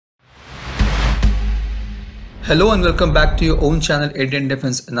Hello and welcome back to your own channel Indian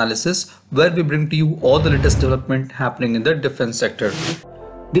Defense Analysis, where we bring to you all the latest development happening in the defense sector.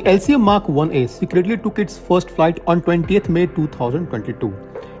 The LCA Mark1A secretly took its first flight on 20th May 2022,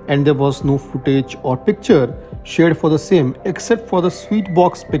 and there was no footage or picture shared for the same except for the sweet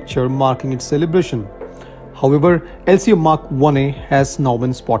box picture marking its celebration. However, LCA Mark1A has now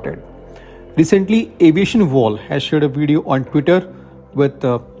been spotted. Recently, Aviation Wall has shared a video on Twitter with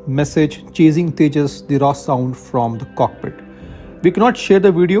the message chasing Tejas the raw sound from the cockpit. We cannot share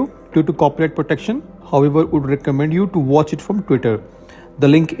the video due to copyright protection. However, would recommend you to watch it from Twitter. The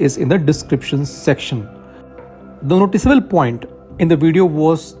link is in the description section. The noticeable point in the video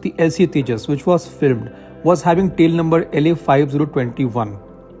was the LCA Tejas, which was filmed, was having tail number LA5021.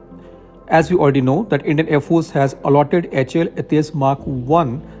 As we already know that Indian Air Force has allotted LCA Tejas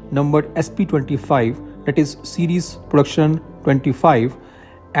Mark1 numbered SP25, that is series production 25,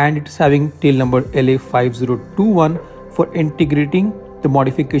 and it's having tail number LA5021 for integrating the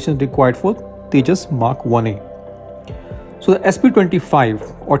modifications required for Tejas Mark1A. So the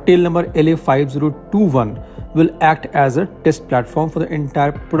SP25 or tail number LA5021 will act as a test platform for the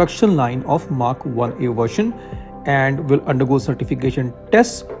entire production line of Mark1A version and will undergo certification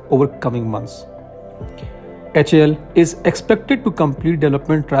tests over coming months. HAL is expected to complete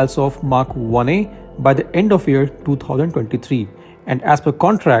development trials of Mark1A by the end of year 2023, and as per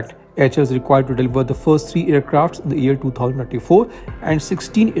contract, HAL is required to deliver the first 3 aircrafts in the year 2024 and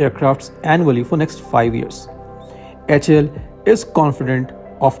 16 aircrafts annually for next 5 years. HAL is confident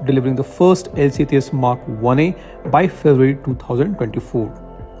of delivering the first LCA Tejas Mark1A by February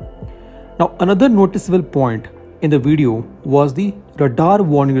 2024. Now, another noticeable point in the video was the radar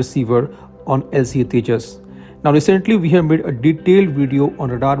warning receiver on LCA Tejas. Now, recently we have made a detailed video on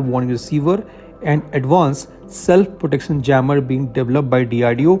radar warning receiver and advanced self-protection jammer being developed by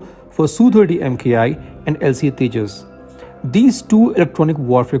DRDO for Su-30 MKI and LCA Tejas. These two electronic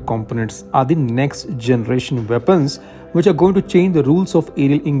warfare components are the next generation weapons which are going to change the rules of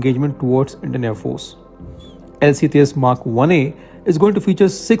aerial engagement towards Indian Air Force. LCA Tejas Mark1A is going to feature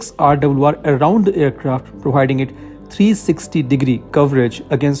 6 RWR around the aircraft, providing it 360-degree coverage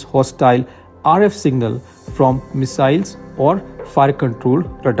against hostile RF signal from missiles or fire control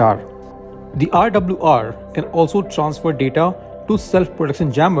radar. The RWR can also transfer data to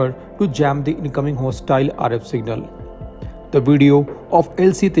self-protection jammer to jam the incoming hostile RF signal. The video of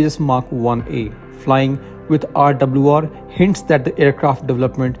LCA Tejas Mark1A flying with RWR hints that the aircraft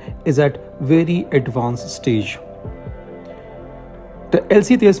development is at very advanced stage. The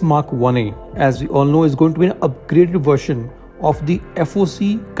LCA Tejas Mark1A, as we all know, is going to be an upgraded version of the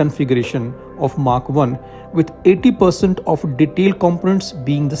FOC configuration of Mark1 with 80% of detail components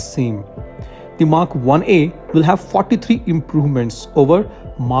being the same. The Mark1A will have 43 improvements over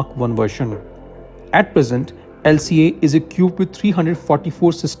Mark1 version. At present, LCA is equipped with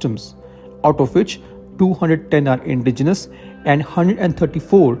 344 systems, out of which 210 are indigenous and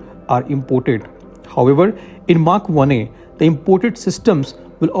 134 are imported. However, in Mark1A, the imported systems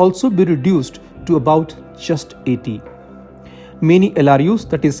will also be reduced to about just 80. Many LRUs,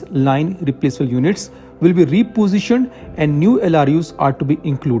 that is line replaceable units, will be repositioned and new LRUs are to be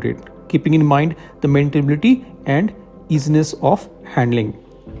included, keeping in mind the maintainability and easiness of handling.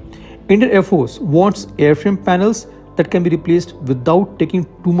 Indian Air Force wants airframe panels that can be replaced without taking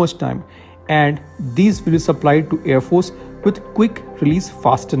too much time, and these will be supplied to Air Force with quick release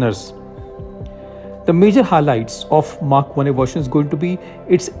fasteners. The major highlights of Mark1A version is going to be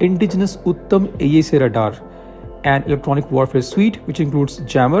its indigenous Uttam AESA radar, an electronic warfare suite which includes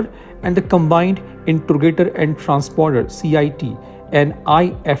jammer and the combined interrogator and transponder CIT and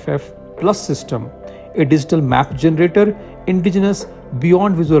IFF plus system, a digital map generator, indigenous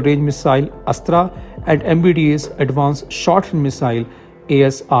beyond visual range missile Astra, and MBDA's advanced short range missile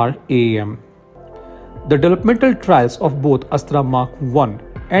ASR-AAM. The developmental trials of both Astra Mark1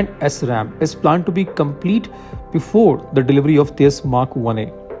 and SRAM is planned to be complete before the delivery of Tejas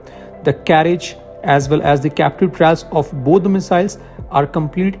Mark1A. The carriage as well as the captive trials of both the missiles are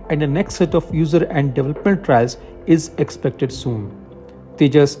complete, and the next set of user and development trials is expected soon.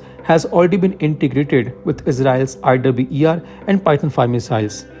 Tejas has already been integrated with Israel's IWER and Python 5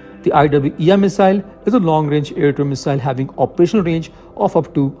 missiles. The IWER missile is a long-range air-to-air missile having operational range of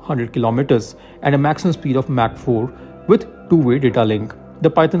up to 100 kilometers and a maximum speed of Mach 4 with two-way data link. The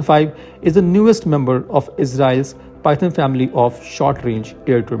Python 5 is the newest member of Israel's Python family of short-range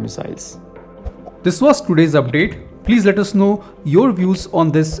air-to-air missiles. This was today's update. Please let us know your views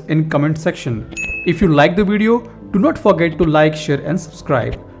on this in comment section. If you like the video, do not forget to like, share and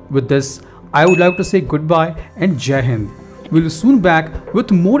subscribe. With this, I would like to say goodbye and Jai Hind. we'll soon back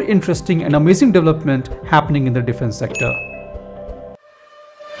with more interesting and amazing development happening in the defense sector.